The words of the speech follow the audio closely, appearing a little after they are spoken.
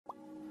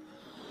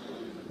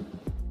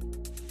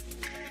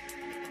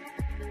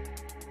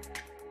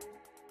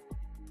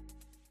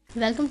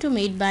Welcome to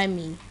made by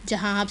मी,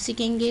 जहां आप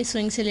सीखेंगे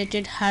स्विंग से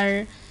रिलेटेड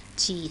हर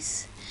चीज़।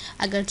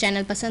 अगर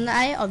चैनल पसंद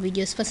आए और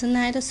वीडियोस पसंद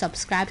आए तो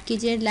सब्सक्राइब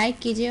कीजिए, लाइक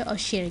कीजिए और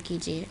शेयर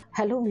कीजिए।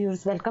 Hello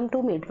viewers, welcome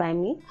to made by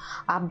मी।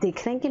 आप देख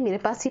रहे हैं कि मेरे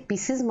पास ये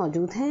पीसेस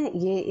मौजूद हैं।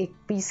 ये एक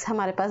पीस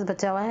हमारे पास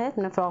बचा हुआ है,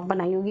 मैंने फ्रॉक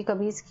बनाई होगी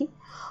कभी इसकी।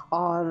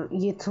 और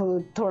ये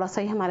थोड़ा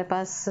सा ही हमारे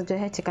पास जो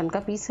है चिकन का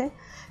पीस है,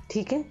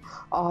 ठीक है।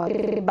 और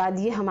इसके बाद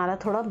ये हमारा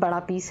थोड़ा बड़ा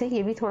पीस है,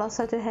 ये भी थोड़ा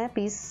सा जो है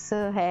पीस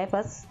है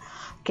बस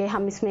कि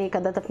हम इसमें एक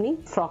अदद अपनी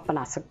फ्रॉक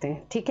बना सकते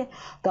हैं, ठीक है।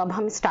 तो अब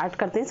हम स्टार्ट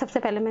करते हैं। सबसे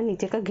पहले मैं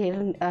नीचे का घेर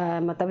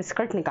मतलब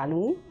स्कर्ट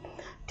निकालूंगी,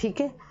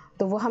 ठीक है।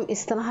 तो वो हम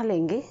इस तरह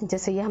लेंगे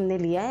जैसे ये हमने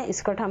लिया है।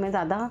 स्कर्ट हमें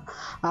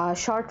ज़्यादा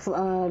शॉर्ट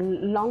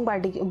लॉन्ग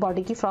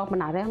बॉडी की फ्रॉक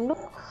बना रहे हैं हम लोग,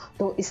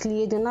 तो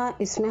इसलिए जो ना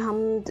इसमें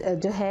हम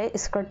जो है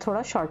स्कर्ट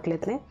थोड़ा शॉर्ट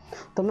लेते हैं।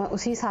 तो मैं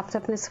उसी हिसाब से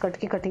अपने स्कर्ट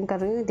की कटिंग कर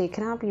रही हूँ। देख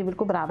रहे हैं आप, ये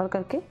बिल्कुल बराबर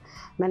करके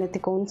मैंने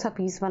तिकोन सा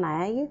पीस बनाया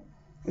है ये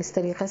इस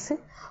तरीके से।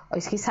 और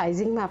इसकी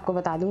साइजिंग मैं आपको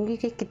बता दूंगी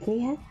कि कितनी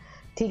है,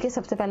 ठीक है।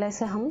 सबसे पहले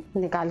इसे हम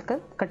निकाल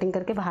कर कटिंग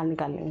करके बाहर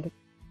निकाल लेंगे।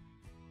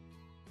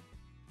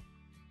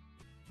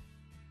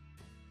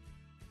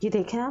 ये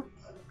देखें आप,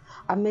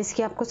 अब मैं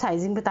इसकी आपको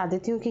साइजिंग बता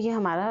देती हूँ कि ये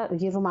हमारा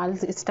ये रुमाल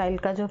स्टाइल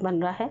का जो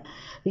बन रहा है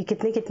ये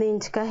कितने कितने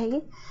इंच का है।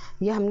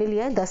 ये हमने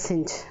लिया है 10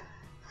 इंच,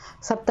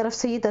 सब तरफ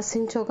से ये 10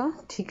 इंच होगा,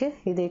 ठीक है।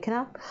 ये देख रहे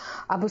हैं आप।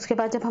 अब उसके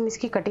बाद जब हम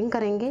इसकी कटिंग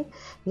करेंगे,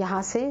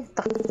 यहाँ से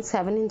तकरीबन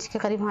 7 इंच के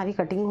करीब हमारी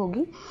कटिंग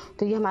होगी।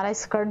 तो ये हमारा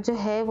स्कर्ट जो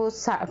है वो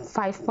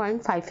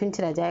 5.5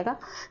 इंच रह जाएगा।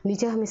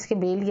 नीचे हम इसके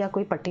बेल या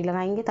कोई पट्टी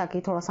लगाएंगे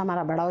ताकि थोड़ा सा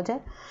हमारा बड़ा हो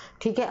जाए,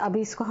 ठीक है।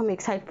 अभी इसको हम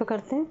एक साइड पर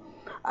करते हैं।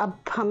 अब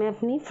हमें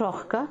अपनी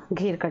फ्रॉक का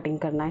घेर कटिंग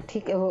करना है,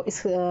 ठीक है। वो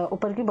इस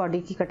ऊपर की बॉडी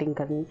की कटिंग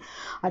करनी है।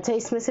 अच्छा,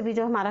 इसमें से भी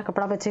जो हमारा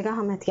कपड़ा बचेगा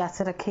हम एहतियात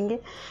से रखेंगे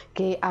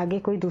कि आगे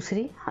कोई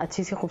दूसरी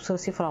अच्छी सी खूबसूरत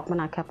सी फ्रॉक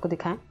बना के आपको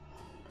दिखाएं,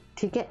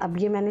 ठीक है। अब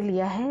ये मैंने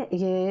लिया है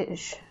ये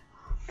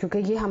क्योंकि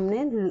ये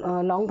हमने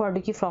लॉन्ग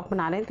बॉडी की फ्रॉक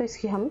बना रहे हैं तो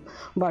इसकी हम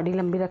बॉडी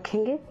लंबी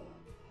रखेंगे।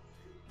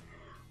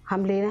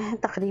 हम ले रहे हैं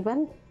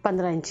तकरीबन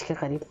 15 इंच के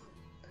करीब,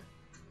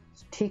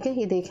 ठीक है।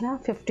 ये देखना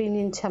 15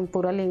 इंच हम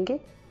पूरा लेंगे।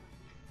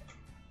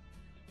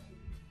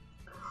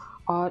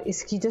 और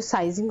इसकी जो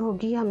साइजिंग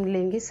होगी हम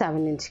लेंगे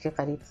 7 इंच के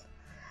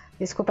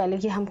करीब। इसको पहले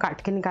कि हम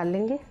काट के निकाल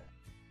लेंगे।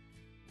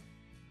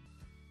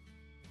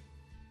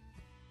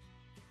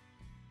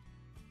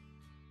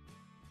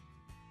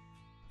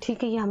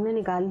 ठीक है, ये हमने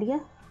निकाल लिया।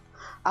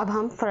 अब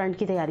हम फ्रंट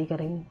की तैयारी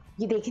करेंगे।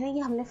 ये देख रहे हैं,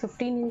 ये हमने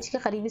 15 इंच के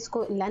करीब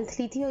इसको लेंथ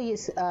ली थी और ये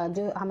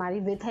जो हमारी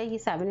विड्थ है ये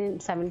 7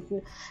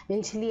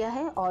 इंच लिया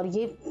है। और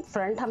ये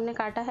फ्रंट हमने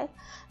काटा है।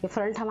 ये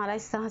फ्रंट हमारा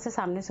इस तरह से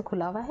सामने से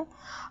खुला हुआ है।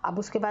 अब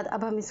उसके बाद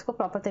अब हम इसको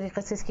प्रॉपर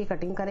तरीके से इसकी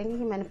कटिंग करेंगे।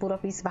 ये मैंने पूरा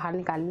पीस बाहर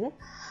निकाल लिया।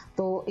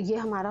 तो ये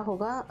हमारा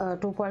होगा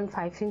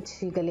 2.5 इंच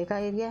गले का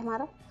एरिया है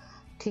हमारा,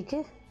 ठीक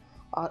है।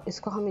 और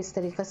इसको हम इस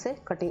तरीके से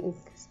कटिंग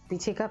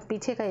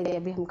पीछे का एरिया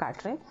भी हम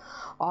काट रहे हैं।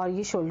 और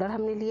ये शोल्डर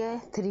हमने लिया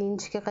है 3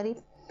 इंच के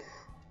करीब,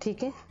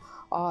 ठीक है।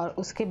 और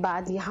उसके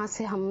बाद यहाँ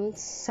से हम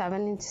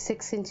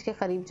 6 इंच के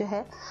करीब जो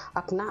है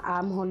अपना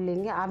आर्म होल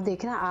लेंगे। आप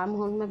देख रहे हैं आर्म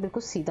होल मैं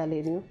बिल्कुल सीधा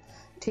ले रही हूँ,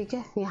 ठीक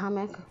है। यहाँ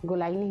मैं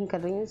गोलाई नहीं कर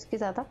रही हूँ इसकी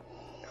ज़्यादा।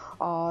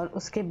 और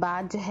उसके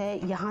बाद जो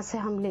है यहाँ से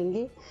हम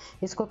लेंगे,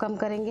 इसको कम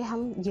करेंगे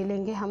हम, ये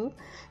लेंगे हम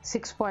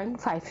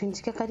 6.5 इंच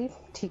के करीब,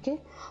 ठीक है।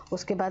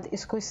 उसके बाद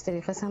इसको इस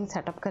तरीके से हम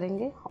सेटअप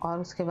करेंगे और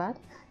उसके बाद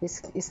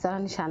इस तरह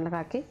निशान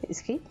लगा के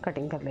इसकी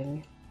कटिंग कर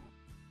लेंगे।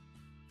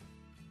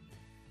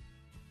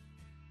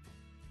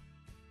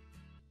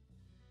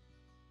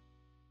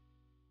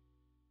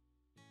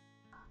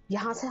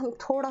 यहाँ से हम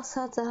थोड़ा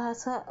सा जरा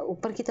सा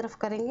ऊपर की तरफ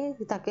करेंगे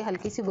ताकि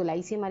हल्की सी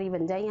गोलाई सी हमारी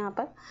बन जाए यहाँ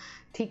पर,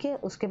 ठीक है।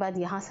 उसके बाद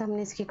यहाँ से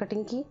हमने इसकी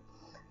कटिंग की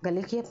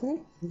गले की अपने,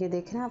 ये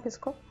देख रहे हैं आप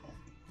इसको,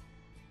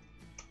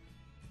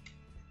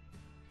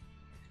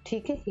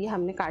 ठीक है। ये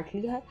हमने काट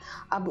लिया है।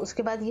 अब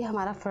उसके बाद ये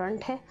हमारा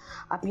फ्रंट है।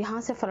 अब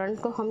यहाँ से फ्रंट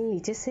को हम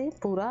नीचे से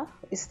पूरा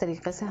इस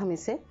तरीके से हम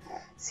इसे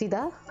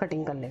सीधा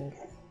कटिंग कर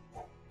लेंगे।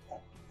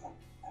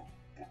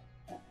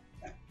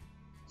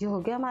 ये हो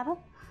गया हमारा,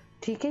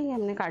 ठीक है। ये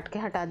हमने काट के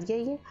हटा दिया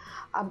ये।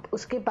 अब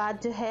उसके बाद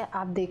जो है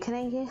आप देख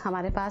रहे हैं ये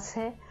हमारे पास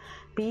है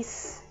पीस,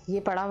 ये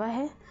पड़ा हुआ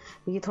है।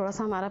 ये थोड़ा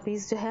सा हमारा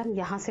पीस जो है हम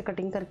यहाँ से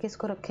कटिंग करके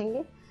इसको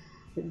रखेंगे,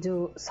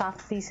 जो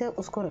साफ पीस है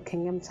उसको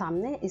रखेंगे हम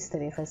सामने इस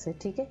तरीके से,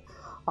 ठीक है।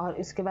 और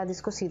इसके बाद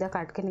इसको सीधा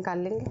काट के निकाल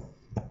लेंगे।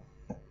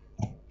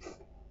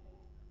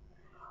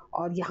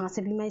 और यहाँ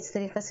से भी मैं इस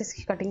तरीके से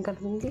इसकी कटिंग कर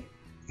लूँगी।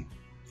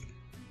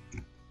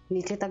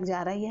 नीचे तक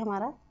जा रहा है ये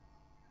हमारा।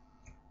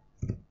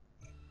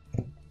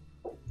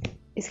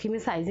 इसकी मैं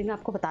साइजिंग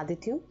आपको बता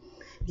देती हूँ।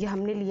 ये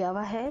हमने लिया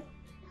हुआ है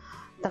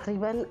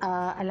तकरीबन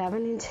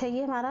 11 इंच है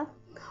ये हमारा।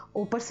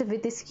 ऊपर से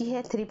विड्थ इसकी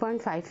है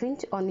 3.5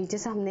 इंच और नीचे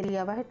से हमने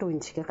लिया हुआ है 2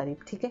 इंच के करीब,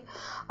 ठीक है।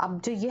 अब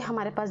जो ये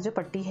हमारे पास जो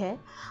पट्टी है,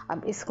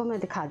 अब इसको मैं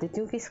दिखा देती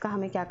हूँ कि इसका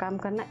हमें क्या काम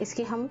करना है।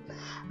 इसकी हम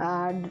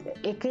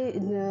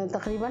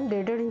तकरीबन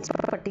 1.5 इंच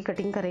पट्टी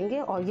कटिंग करेंगे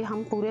और ये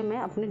हम पूरे में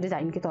अपने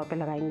डिज़ाइन के तौर पे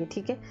लगाएंगे,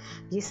 ठीक है।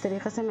 ये इस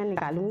तरीके से मैं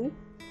निकालूंगी।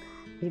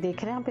 ये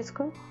देख रहे हैं आप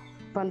इसको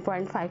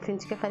 1.5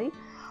 इंच के करीब।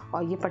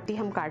 और ये पट्टी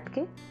हम काट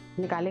के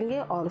निकालेंगे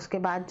और उसके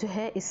बाद जो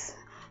है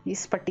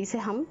इस पट्टी से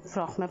हम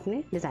फ्रॉक में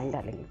अपने डिज़ाइन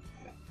डालेंगे।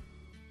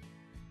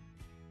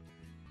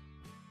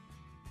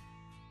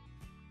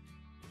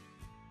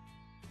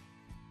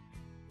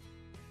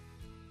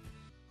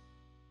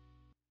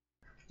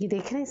 ये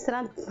देख रहे हैं, इस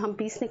तरह हम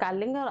पीस निकाल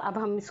लेंगे और अब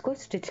हम इसको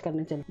स्टिच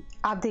करने चलेंगे।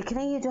 आप देख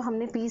रहे हैं ये जो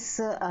हमने पीस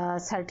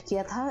सेट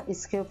किया था,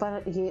 इसके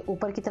ऊपर ये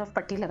ऊपर की तरफ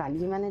पट्टी लगा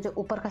ली है मैंने, जो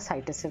ऊपर का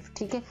साइड है सिर्फ,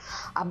 ठीक है।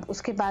 अब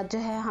उसके बाद जो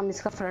है हम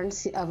इसका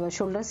फ्रंट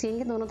शोल्डर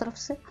सिएंगे दोनों तरफ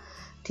से,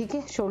 ठीक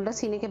है। शोल्डर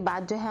सीने के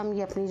बाद जो है हम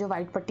ये अपनी जो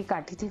वाइट पट्टी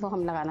काटी थी वो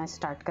हम लगाना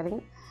स्टार्ट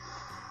करेंगे।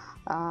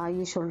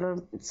 ये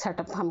शोल्डर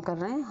सेटअप हम कर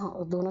रहे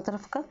हैं दोनों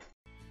तरफ का।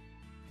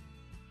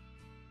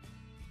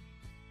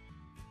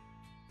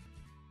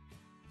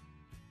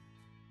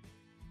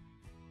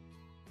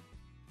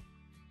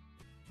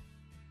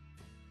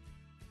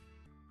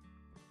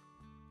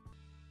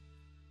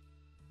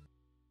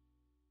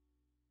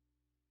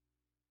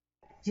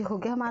 ये हो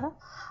गया हमारा।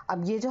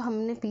 अब ये जो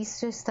हमने पीस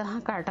जो इस तरह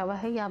काटा हुआ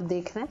है, ये आप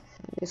देख रहे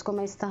हैं, इसको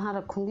मैं इस तरह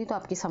रखूंगी तो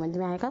आपकी समझ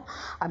में आएगा।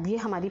 अब ये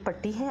हमारी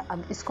पट्टी है,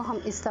 अब इसको हम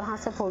इस तरह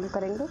से फोल्ड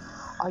करेंगे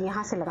और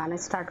यहाँ से लगाना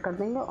स्टार्ट कर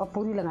देंगे और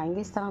पूरी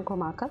लगाएंगे इस तरह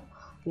घुमाकर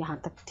यहाँ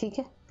तक, ठीक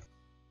है।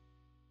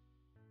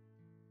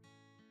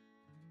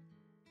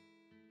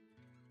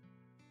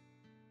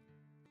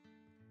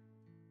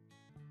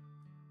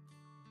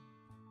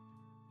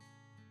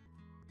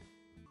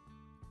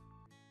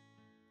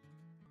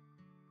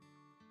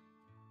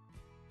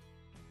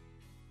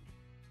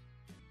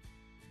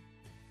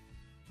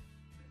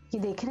 ये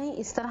देख रहे हैं,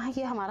 इस तरह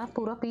ये हमारा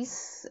पूरा पीस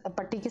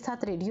पट्टी के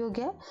साथ रेडी हो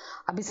गया है।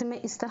 अब इसे मैं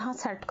इस तरह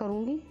सेट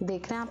करूंगी,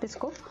 देख रहे हैं आप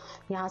इसको।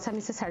 यहाँ से हम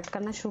इसे सेट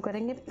करना शुरू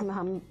करेंगे,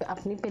 हम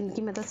अपनी पिन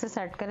की मदद से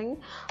सेट करेंगे।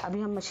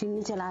 अभी हम मशीन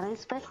नहीं चला रहे हैं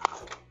इस पर।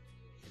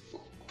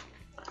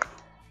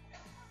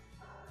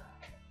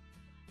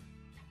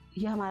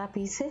 ये हमारा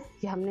पीस है,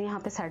 ये हमने यहाँ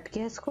पे सेट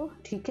किया इसको,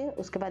 ठीक है।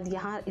 उसके बाद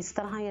यहाँ इस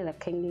तरह ये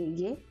रखेंगे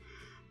ये,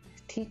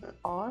 ठीक,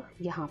 और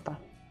यहाँ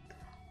पर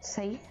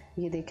सही,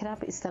 ये देख रहे हैं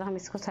आप, इस तरह हम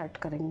इसको सेट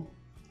करेंगे।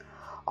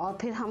 और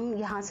फिर हम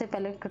यहाँ से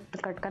पहले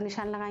कट का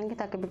निशान लगाएंगे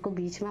ताकि बिल्कुल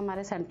बीच में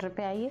हमारे सेंटर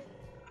पे आइए।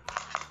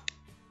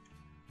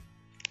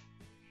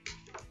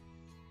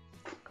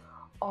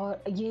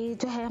 और ये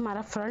जो है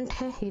हमारा फ्रंट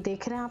है, ये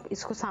देख रहे हैं आप,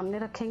 इसको सामने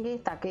रखेंगे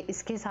ताकि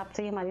इसके हिसाब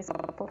से हमारी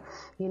सब,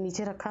 ये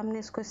नीचे रखा हमने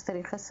इसको इस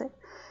तरीके से,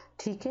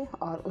 ठीक है।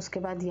 और उसके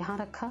बाद यहाँ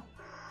रखा,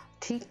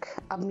 ठीक।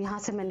 अब यहाँ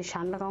से मैं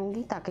निशान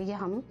लगाऊंगी ताकि ये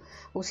हम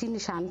उसी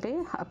निशान पे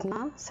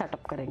अपना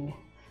सेटअप करेंगे,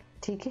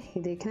 ठीक है।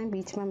 ये देख रहे हैं,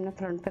 बीच में हमने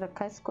फ्रंट पे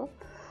रखा इसको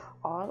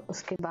और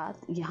उसके बाद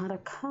यहाँ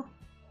रखा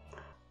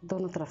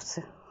दोनों तरफ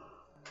से,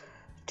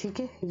 ठीक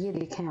है। ये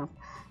देखें आप,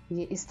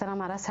 ये इस तरह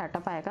हमारा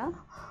सेटअप आएगा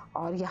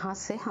और यहाँ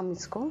से हम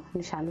इसको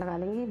निशान लगा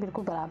लेंगे,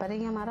 बिल्कुल बराबर है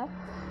ये हमारा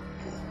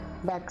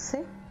बैक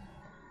से।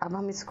 अब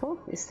हम इसको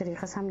इस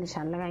तरीके से हम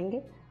निशान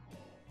लगाएंगे,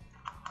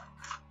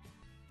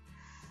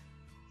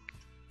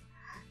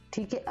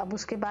 ठीक है। अब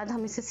उसके बाद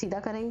हम इसे सीधा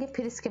करेंगे,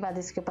 फिर इसके बाद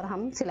इसके ऊपर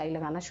हम सिलाई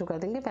लगाना शुरू कर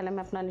देंगे। पहले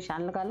मैं अपना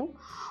निशान लगा लूँ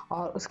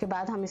और उसके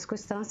बाद हम इसको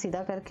इस तरह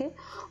सीधा करके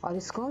और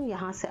इसको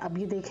यहाँ से, अब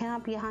ये देखें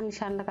आप, यहाँ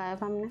निशान लगाया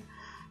था हमने,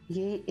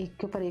 ये एक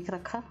के ऊपर एक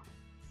रखा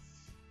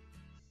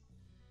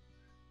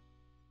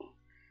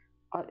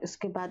और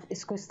उसके बाद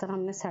इसको इस तरह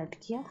हमने सेट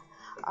किया।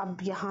 अब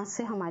यहाँ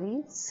से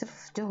हमारी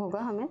सिर्फ जो होगा,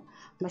 हमें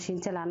मशीन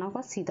चलाना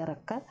होगा सीधा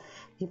रखकर।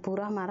 ये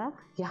पूरा हमारा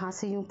यहाँ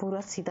से यूँ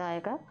पूरा सीधा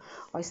आएगा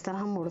और इस तरह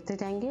हम मोड़ते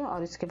जाएंगे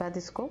और इसके बाद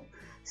इसको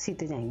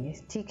सीते जाएंगे,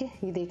 ठीक है।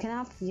 ये देख रहे हैं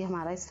आप, ये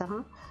हमारा इस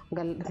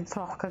तरह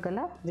फ्रॉक का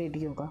गला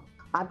रेडी होगा।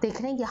 आप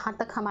देख रहे हैं यहाँ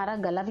तक हमारा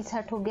गला भी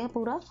सेट हो गया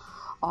पूरा।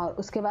 और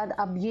उसके बाद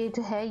अब ये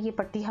जो है ये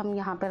पट्टी हम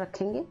यहाँ पे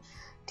रखेंगे,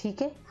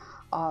 ठीक है।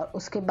 और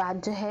उसके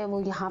बाद जो है वो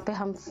यहाँ पे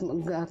हम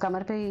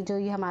कमर पे जो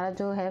ये हमारा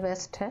जो है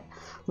वेस्ट है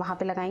वहाँ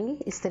पे लगाएंगे,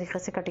 इस तरीके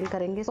से कटिंग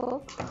करेंगे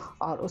इसको।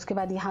 और उसके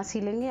बाद यहाँ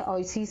सिलेंगे और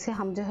इसी से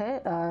हम जो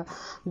है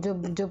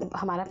जो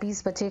हमारा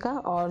पीस बचेगा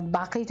और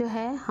बाकी जो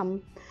है हम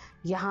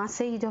यहाँ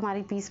से ये जो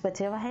हमारी पीस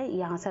बचे हुआ है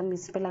यहाँ से हम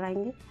इस पे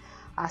लगाएंगे,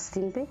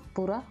 आस्तीन पे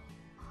पूरा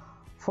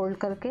फोल्ड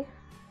करके,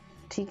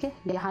 ठीक है।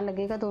 यहाँ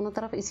लगेगा दोनों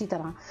तरफ इसी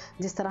तरह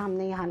जिस तरह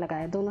हमने यहाँ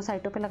लगाया, दोनों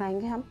साइडों पे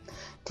लगाएंगे हम,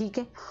 ठीक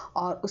है।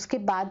 और उसके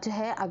बाद जो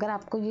है अगर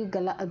आपको ये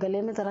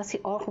गले में ज़रा सी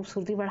और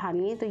खूबसूरती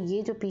बढ़ानी है तो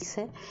ये जो पीस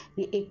है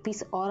ये एक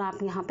पीस और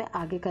आप यहाँ पे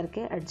आगे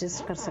करके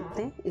एडजस्ट कर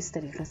सकते हैं इस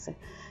तरीके से,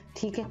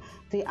 ठीक है।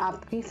 तो ये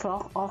आपकी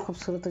फ़्रॉक और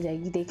ख़ूबसूरत हो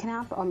जाएगी, देख रहे हैं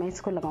आप। और मैं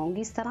इसको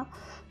लगाऊंगी इस तरह,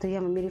 तो ये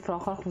मेरी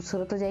फ़्रॉक और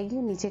ख़ूबसूरत हो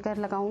जाएगी। नीचे कर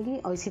लगाऊंगी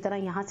और इसी तरह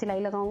यहाँ सिलाई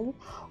लगाऊंगी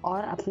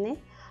और अपने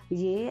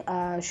ये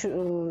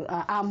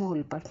आर्म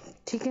होल पर,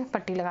 ठीक है,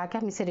 पट्टी लगा के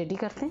हम इसे रेडी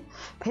करते हैं।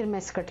 फिर मैं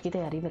स्कर्ट की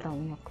तैयारी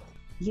बताऊंगी आपको।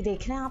 ये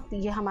देख रहे हैं आप,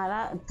 ये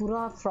हमारा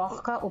पूरा फ्रॉक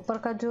का ऊपर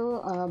का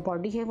जो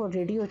बॉडी है वो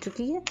रेडी हो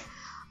चुकी है।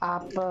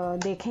 आप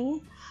देखेंगे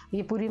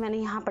ये पूरी मैंने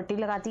यहाँ पट्टी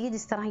लगा दी है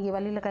जिस तरह ये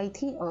वाली लगाई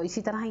थी। और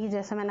इसी तरह ये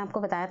जैसे मैंने आपको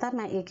बताया था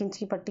मैं 1 इंच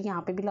की पट्टी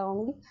यहाँ पे भी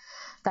लगाऊंगी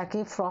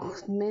ताकि फ्रॉक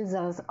में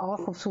ज़रा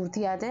और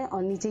खूबसूरती आ जाए।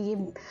 और नीचे ये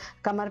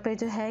कमर पे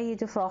जो है ये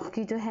जो फ्रॉक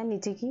की जो है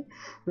नीचे की,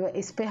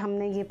 इस पे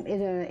हमने ये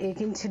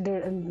 1 इंच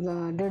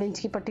 1.5 इंच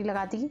की पट्टी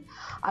लगा दी।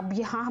 अब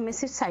यहाँ हमें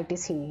सिर्फ साइडें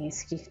सीनी है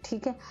इसकी,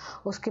 ठीक है।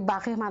 उसके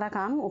बाकी हमारा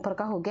काम ऊपर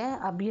का हो गया है।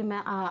 अब ये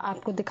मैं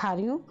आपको दिखा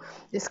रही हूँ,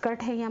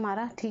 स्कर्ट है ये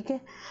हमारा, ठीक है।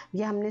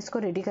 ये हमने इसको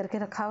रेडी करके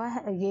रखा हुआ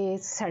है, ये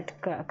सेट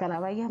करा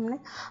हुआ है हमने।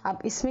 अब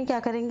इसमें क्या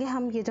करेंगे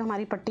हम, ये जो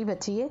हमारी पट्टी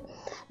बची है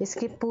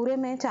इसके पूरे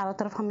में चारों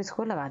तरफ हम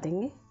इसको लगा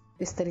देंगे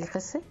इस तरीके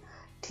से,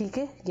 ठीक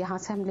है, यहाँ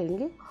से हम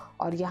लेंगे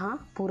और यहाँ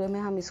पूरे में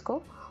हम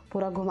इसको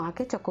पूरा घुमा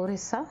के चौकोर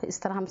हिस्सा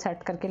इस तरह हम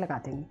सेट करके लगा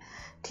देंगे।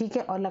 ठीक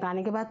है, और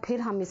लगाने के बाद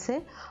फिर हम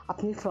इसे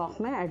अपनी फ्रॉक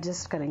में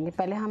एडजस्ट करेंगे।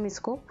 पहले हम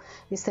इसको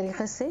इस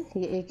तरीके से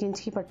ये 1 इंच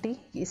की पट्टी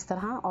इस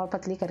तरह और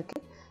पतली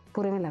करके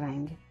पूरे में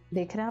लगाएंगे,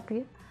 देख रहे हैं आप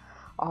ये,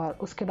 और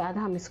उसके बाद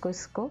हम इसको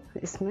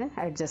इसमें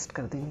एडजस्ट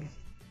कर देंगे।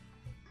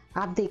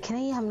 आप देख रहे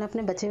हैं ये हमने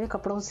अपने बचे हुए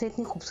कपड़ों से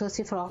इतनी खूबसूरत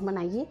सी फ्रॉक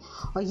बनाई है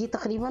और ये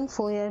तकरीबन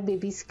 4 ईयर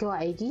बेबीज़ को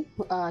आएगी,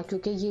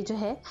 क्योंकि ये जो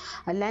है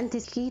लेंथ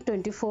इसकी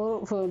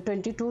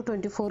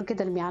 22-24 के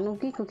दरमियान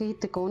होगी, क्योंकि ये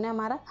तिकोन है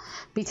हमारा।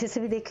 पीछे से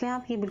भी देख लें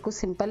आप, ये बिल्कुल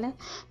सिंपल है।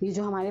 ये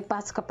जो हमारे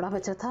पास कपड़ा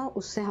बचा था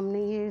उससे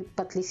हमने ये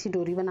पतली सी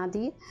डोरी बना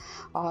दी है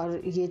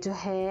और ये जो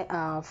है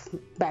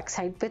बैक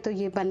साइड पे तो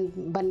ये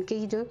बन के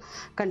ये जो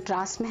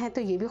कंट्रास्ट में है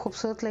तो ये भी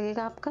खूबसूरत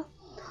लगेगा आपका।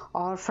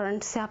 और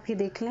फ्रंट से आप ये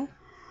देख लें,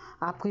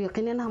 आपको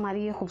यकीनन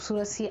हमारी ये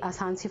खूबसूरत सी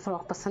आसान सी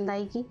फ़्रॉक पसंद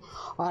आएगी।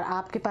 और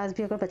आपके पास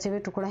भी अगर बचे हुए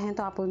टुकड़े हैं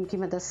तो आप उनकी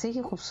मदद से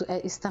ये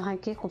इस तरह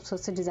के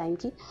खूबसूरत से डिज़ाइन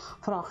की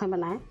फ़्रॉकें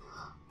बनाएं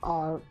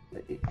और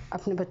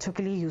अपने बच्चों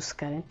के लिए यूज़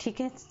करें।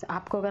 ठीक है,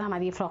 आपको अगर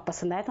हमारी ये फ़्रॉक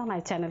पसंद आए तो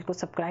हमारे चैनल को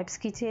सब्सक्राइब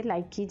कीजिए,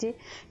 लाइक कीजिए,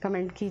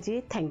 कमेंट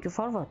कीजिए। Thank you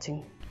for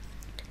watching.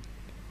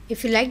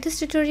 If you like this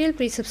tutorial,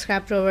 please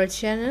subscribe to our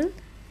channel,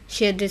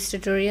 share this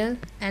tutorial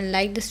and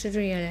like this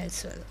tutorial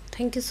as well.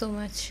 Thank you so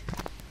much.